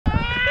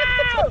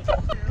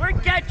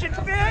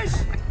catching fish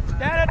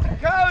down at the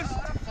coast.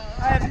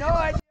 I have no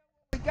idea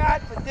what we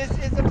got, but this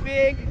is a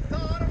big,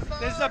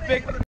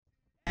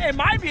 it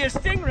might be a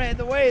stingray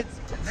the way it's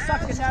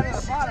sucking down to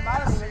the bottom. I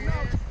don't even know.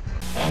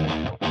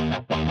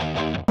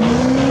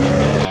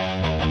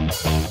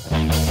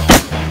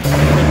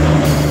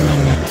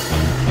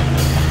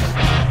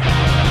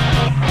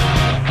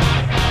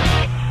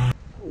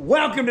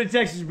 Welcome to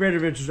Texas Great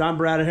Adventures. I'm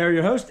Brad O'Hare,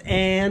 your host,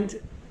 and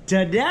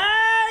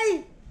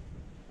today,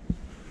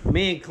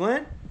 me and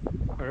Clint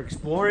are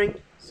exploring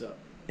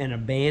an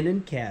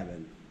abandoned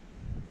cabin.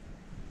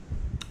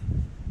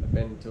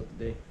 Abandoned till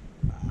today.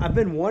 I've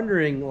been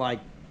wondering, like,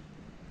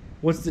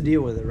 what's the deal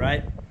with it,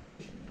 right?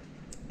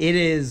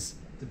 It's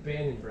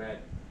abandoned, Brad.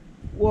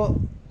 Well,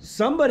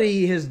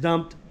 somebody has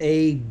dumped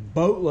a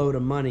boatload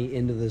of money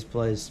into this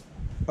place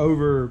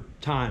over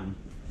time.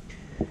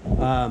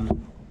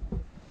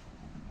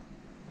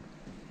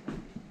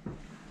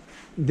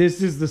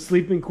 This is the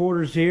sleeping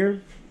quarters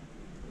here.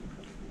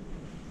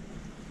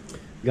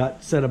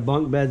 Got a set of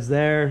bunk beds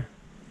there.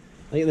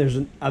 I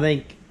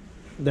think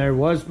there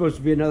was supposed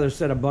to be another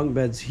set of bunk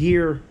beds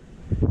here.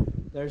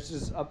 There's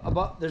just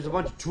there's a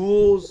bunch of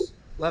tools,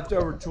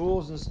 leftover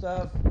tools and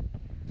stuff.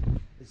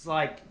 It's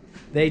like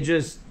they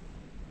just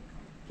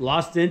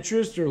lost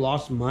interest or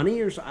lost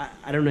money, or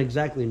I don't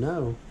exactly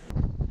know.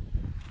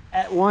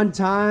 At one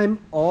time,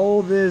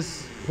 all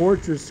this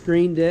porch was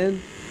screened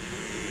in.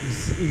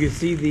 You can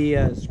see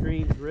the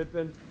screens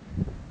ripping.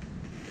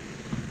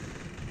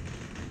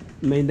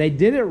 I mean, they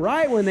did it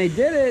right when they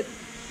did it.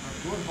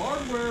 Good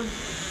hardware.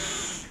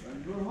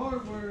 Good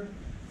hardware.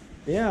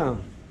 Yeah.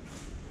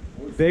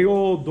 Big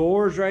old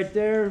doors right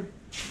there.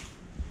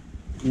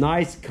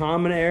 Nice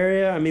common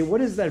area. I mean, what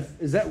is that?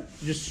 Is that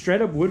just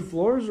straight up wood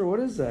floors, or what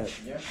is that?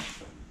 Yeah.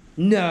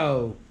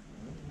 No.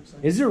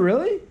 Is it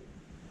really?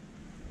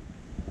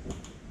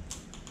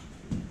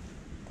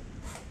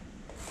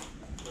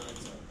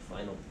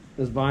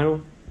 It's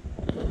vinyl.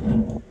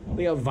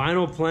 We got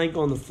vinyl plank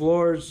on the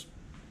floors.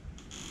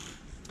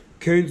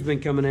 Coon's been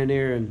coming in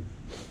here and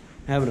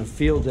having a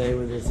field day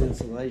with this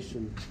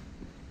insulation.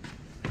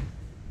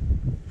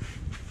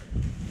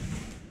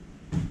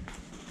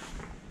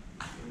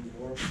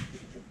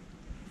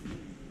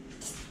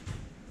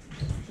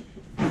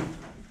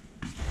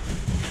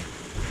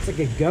 It's like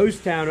a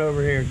ghost town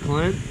over here,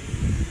 Clint.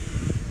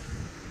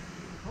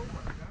 Oh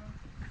my God.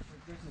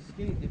 There's a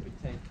skinny dipping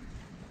tank.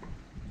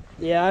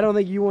 Yeah, I don't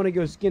think you want to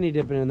go skinny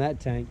dipping in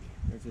that tank.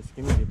 There's a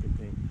skinny dipping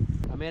tank.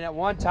 I mean, at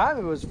one time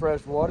it was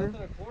fresh water.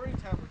 Nothing a chlorine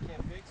tablet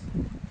can't fix.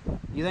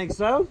 You think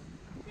so?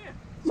 Yeah.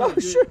 Oh,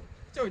 sure.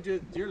 So do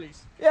deer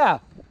lease. Yeah.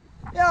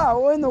 Yeah,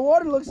 when the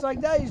water looks like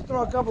that, you just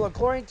throw a couple of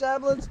chlorine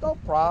tablets, no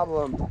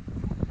problem.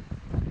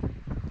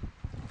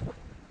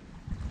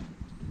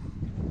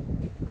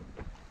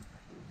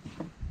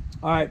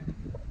 All right.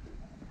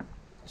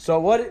 So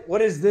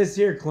what is this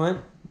here,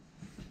 Clint?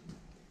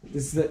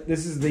 This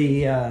is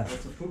the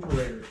That's a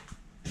pooperator.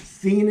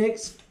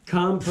 Phoenix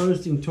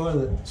composting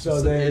toilet. So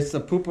it's the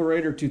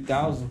pooperator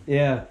 2000.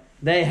 Yeah,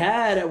 they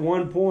had at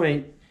one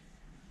point.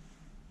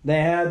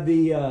 They had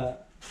the.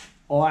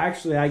 Oh,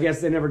 actually, I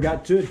guess they never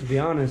got to it. To be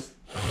honest,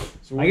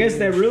 so I guess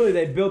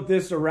they built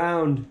this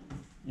around.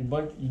 You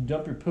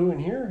dump your poo in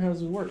here? How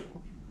does it work?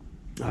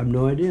 I have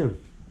no idea.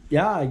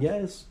 Yeah, I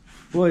guess.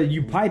 Well,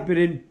 you pipe it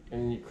in.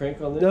 And you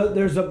crank on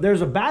this?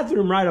 There's a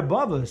bathroom right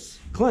above us.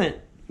 Clint,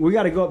 we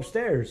got to go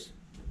upstairs.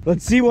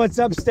 Let's see what's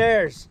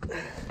upstairs.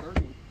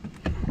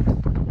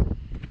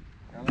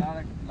 Got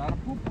a lot of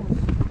poopers.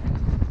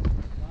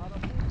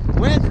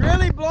 Wind's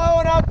really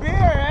blowing up here,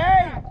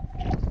 eh?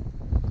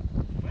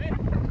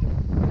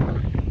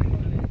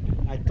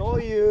 I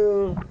told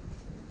you.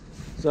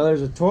 So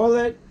there's a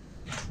toilet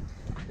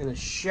and a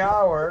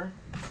shower.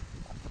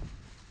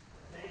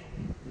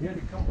 You had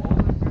to come all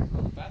the way here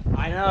to the bathroom.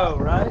 I know,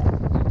 right?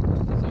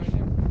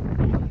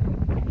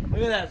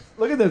 Look at that.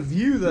 Look at the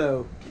view,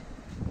 though.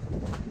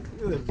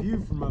 Look at the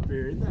view from up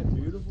here. Isn't that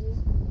beautiful?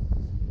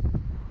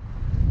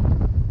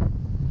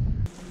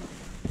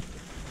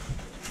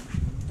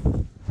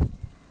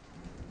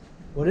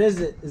 What is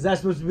it? Is that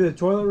supposed to be the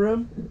toilet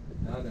room?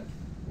 No.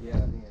 Yeah, I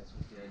think that's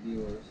what the idea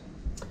was.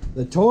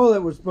 The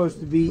toilet was supposed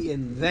to be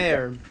in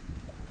there.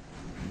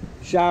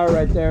 Shower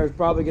right there is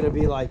probably going to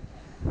be like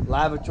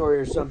lavatory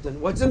or something.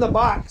 What's in the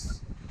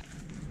box?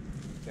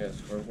 Yeah,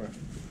 it's hardware.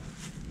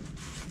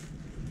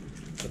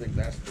 I think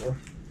glass door.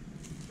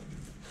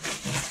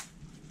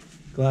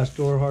 Glass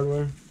door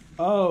hardware.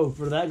 Oh,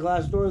 for that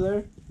glass door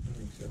there? I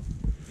think so.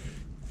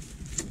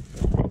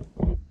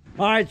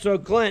 All right, so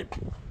Clint,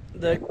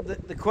 the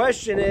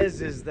question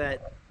is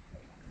that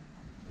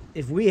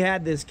if we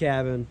had this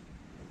cabin,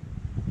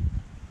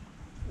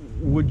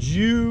 would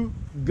you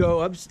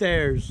go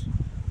upstairs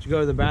to go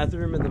to the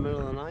bathroom in the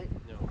middle of the night?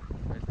 No.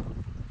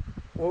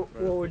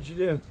 What would you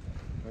do?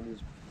 I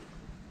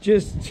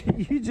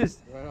You just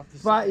right off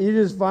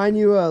the find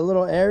you a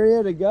little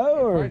area to go,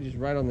 or probably just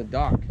right on the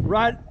dock.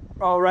 right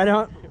on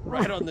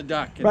Right on the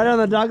dock. right on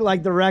the dock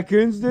like the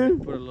raccoons do.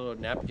 Put a little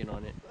napkin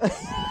on it.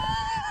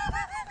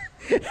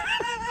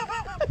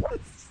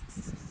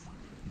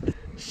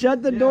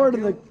 shut the door to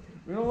the.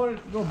 We don't want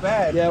it to go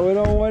bad. Yeah, we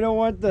don't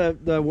want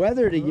the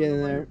weather to get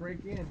in there.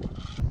 Break in.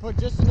 Put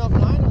just enough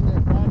line on there,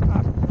 Brad.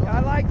 I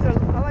like to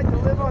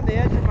live on the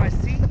edge of my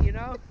seat, you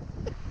know.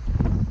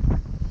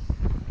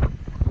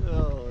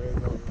 Oh, there it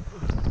goes.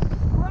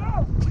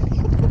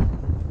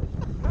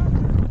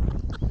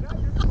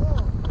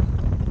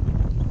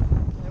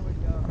 There we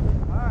go.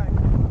 All right.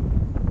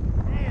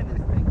 Man,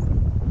 this thing's.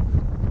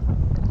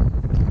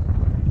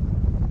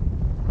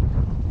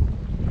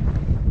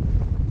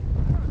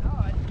 I don't know.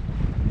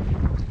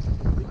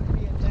 It could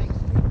be a tank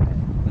stingray.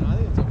 No, I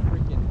think it's a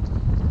freaking.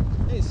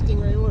 Hey,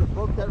 stingray would have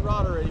broke that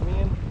rod already,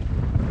 man.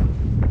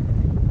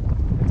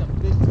 That's a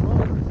big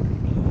drum.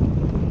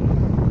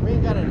 We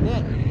ain't got a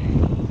net.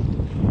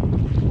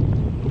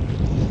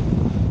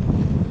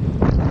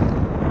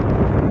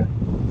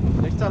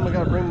 Next time I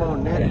gotta bring my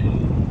own net.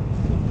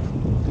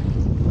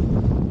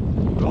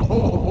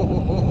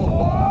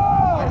 Oh!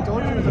 I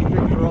told you it was a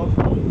big drum.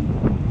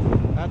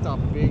 That's a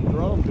big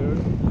drum,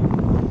 dude.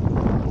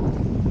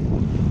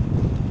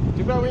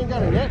 Too bad we ain't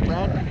got a net,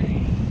 Brad.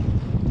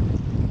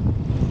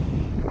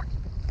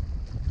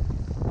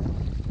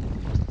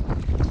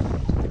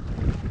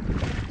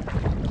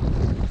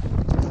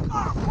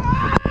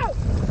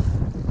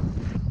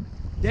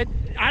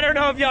 I don't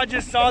know if y'all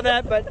just saw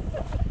that, but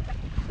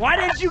why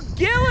didn't you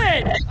gill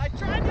it? I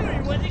tried to,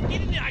 it wasn't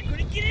getting it. I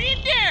couldn't get it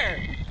in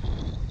there.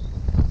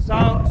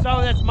 So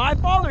that's my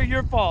fault or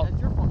your fault?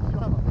 That's your fault. You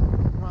don't have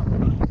a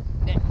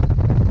net.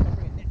 Don't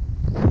bring a net.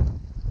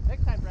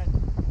 Next time, Brad.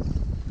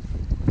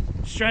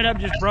 Straight up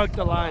just broke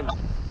the line.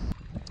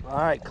 All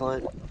right,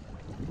 Clint.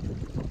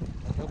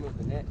 Help me with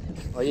the net.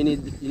 Oh, you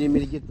need me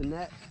to get the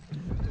net?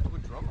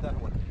 What drum that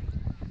one?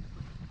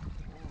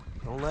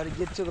 Don't let it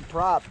get to the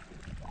prop.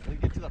 Let me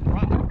get to the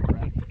prop,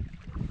 Brad.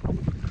 So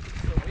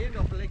we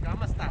don't play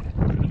Gama style.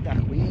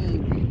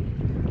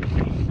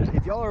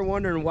 If y'all are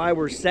wondering why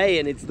we're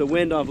saying it's the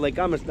wind off Lake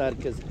Amistad,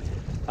 because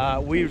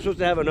we were supposed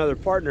to have another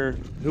partner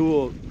who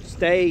will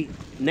stay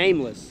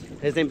nameless.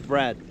 His name's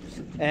Brad.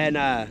 And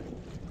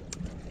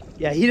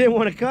yeah, he didn't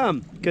want to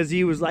come because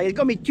he was like, it's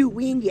going to be too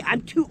windy.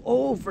 I'm too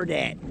old for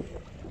that.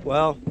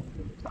 Well,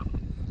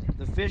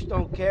 the fish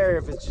don't care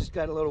if it's just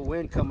got a little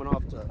wind coming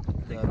off the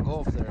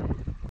Gulf there.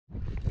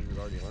 Is it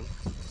already on?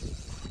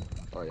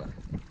 Oh, yeah.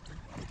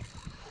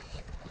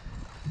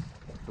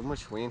 Too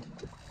much wind.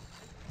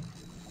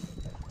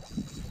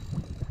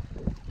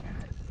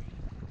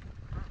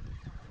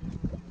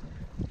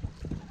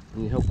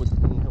 Need help with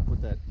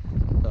that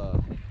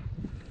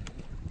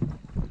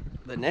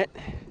the net?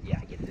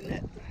 Yeah, get the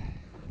net.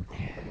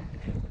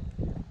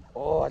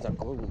 Oh, that's a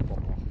good one,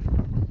 Papa.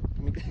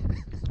 Let me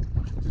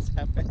just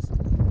half fast.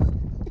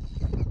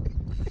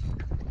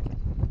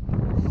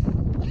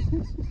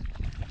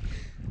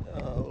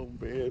 Oh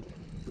man.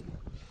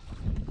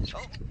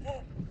 Oh,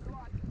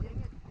 God, dang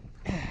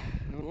it.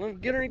 Let me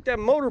get underneath that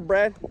motor,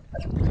 Brad.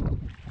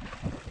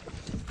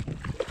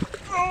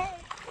 Oh,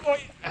 boy.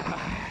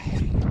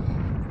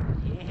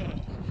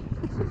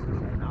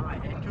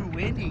 Too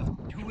windy.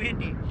 Too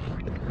windy.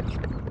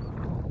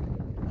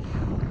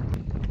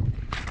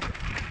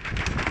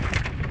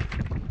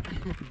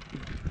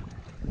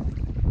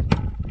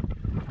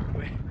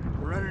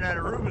 We're running out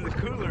of room in the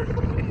cooler.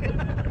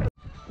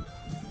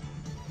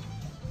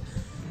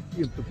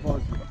 You have to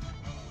pause it.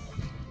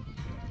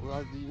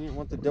 Well, do you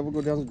want the Devil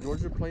Go Down to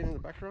Georgia playing in the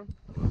background?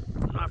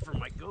 Not for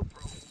my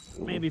GoPro.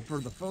 Maybe for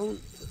the phone.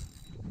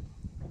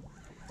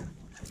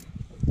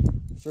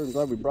 Sure, I'm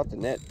glad we brought the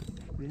net.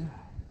 Yeah.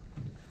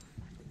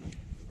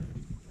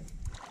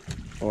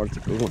 Oh, that's a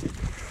good one.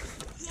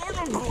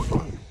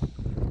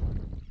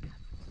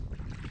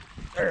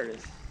 There it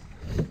is.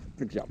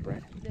 Good job,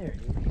 Brad. There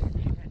it is.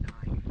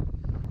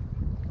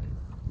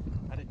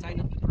 Had to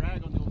tighten up the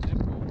drag on those zip.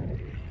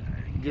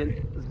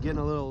 It's getting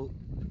a little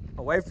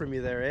away from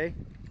you there, eh?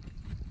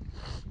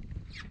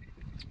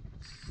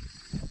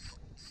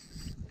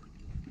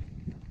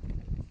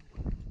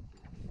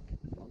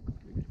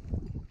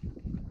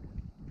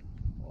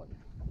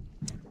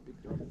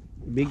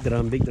 Big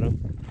drum, big drum.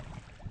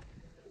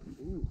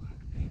 Ooh.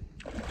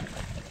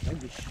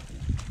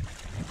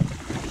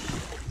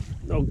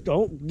 No,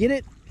 don't get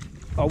it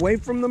away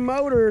from the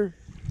motor.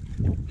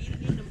 Don't get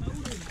it in the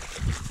motor.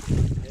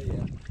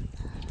 Yeah.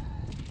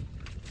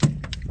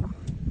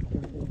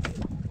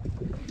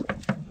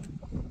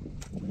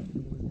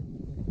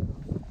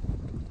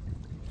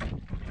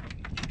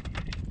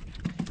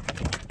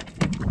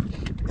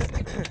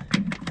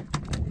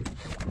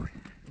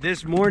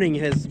 This morning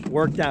has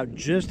worked out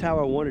just how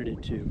I wanted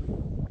it to.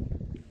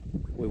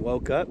 We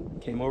woke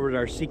up, came over to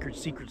our secret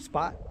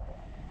spot,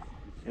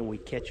 and we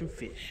catching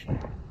fish.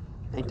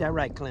 Ain't that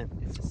right, Clint?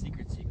 It's a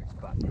secret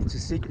spot. It's a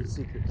secret.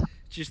 It's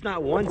just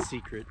not one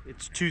secret,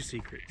 it's two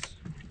secrets.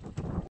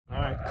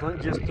 All right,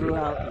 Clint just threw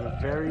out the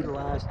very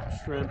last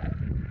shrimp,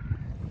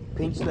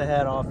 pinched the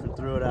head off and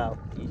threw it out.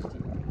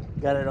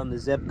 Got it on the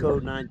zip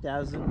code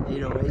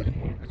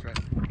 9808. That's right.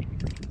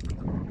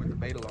 With the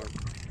bait alarm.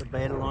 The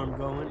bait alarm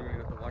going. You're gonna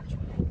have to watch.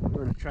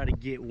 We're gonna try to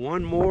get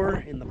one more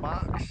in the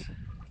box.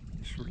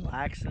 Just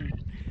relaxing.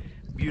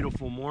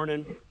 Beautiful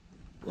morning.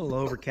 A little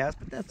overcast,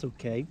 but that's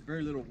okay.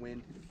 Very little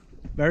wind.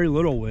 Very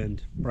little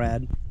wind,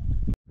 Brad.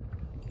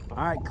 All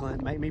right,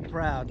 Clint, make me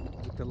proud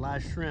with the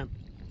last shrimp.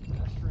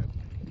 Last shrimp.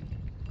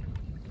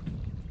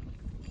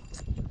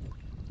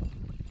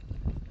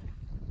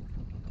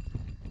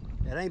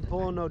 It ain't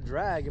pulling no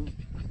drag.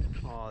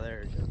 Oh,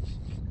 there it goes.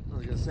 I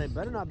was gonna say,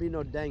 better not be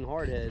no dang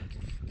hardhead.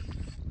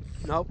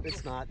 Nope,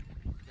 it's not.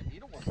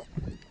 You don't want to.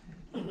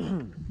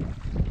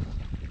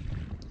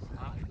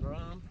 Stop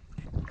drum.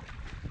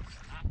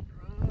 Stop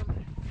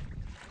drum.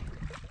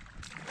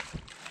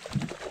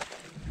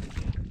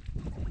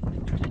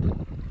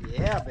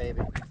 Yeah, baby.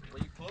 Well,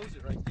 you close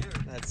it right there.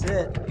 That's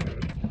it.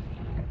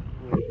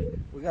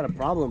 We got a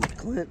problem,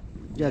 Clint.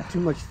 You got too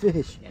much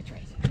fish. That's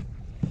right.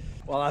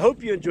 Well, I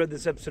hope you enjoyed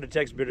this episode of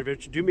Texas Beard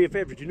Adventure. Do me a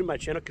favor, if you're new to my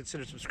channel,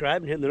 consider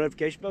subscribing and hitting the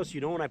notification bell so you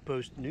know when I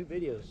post new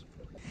videos.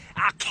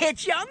 I'll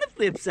catch you on the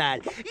flip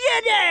side.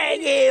 You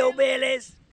dang hillbillies!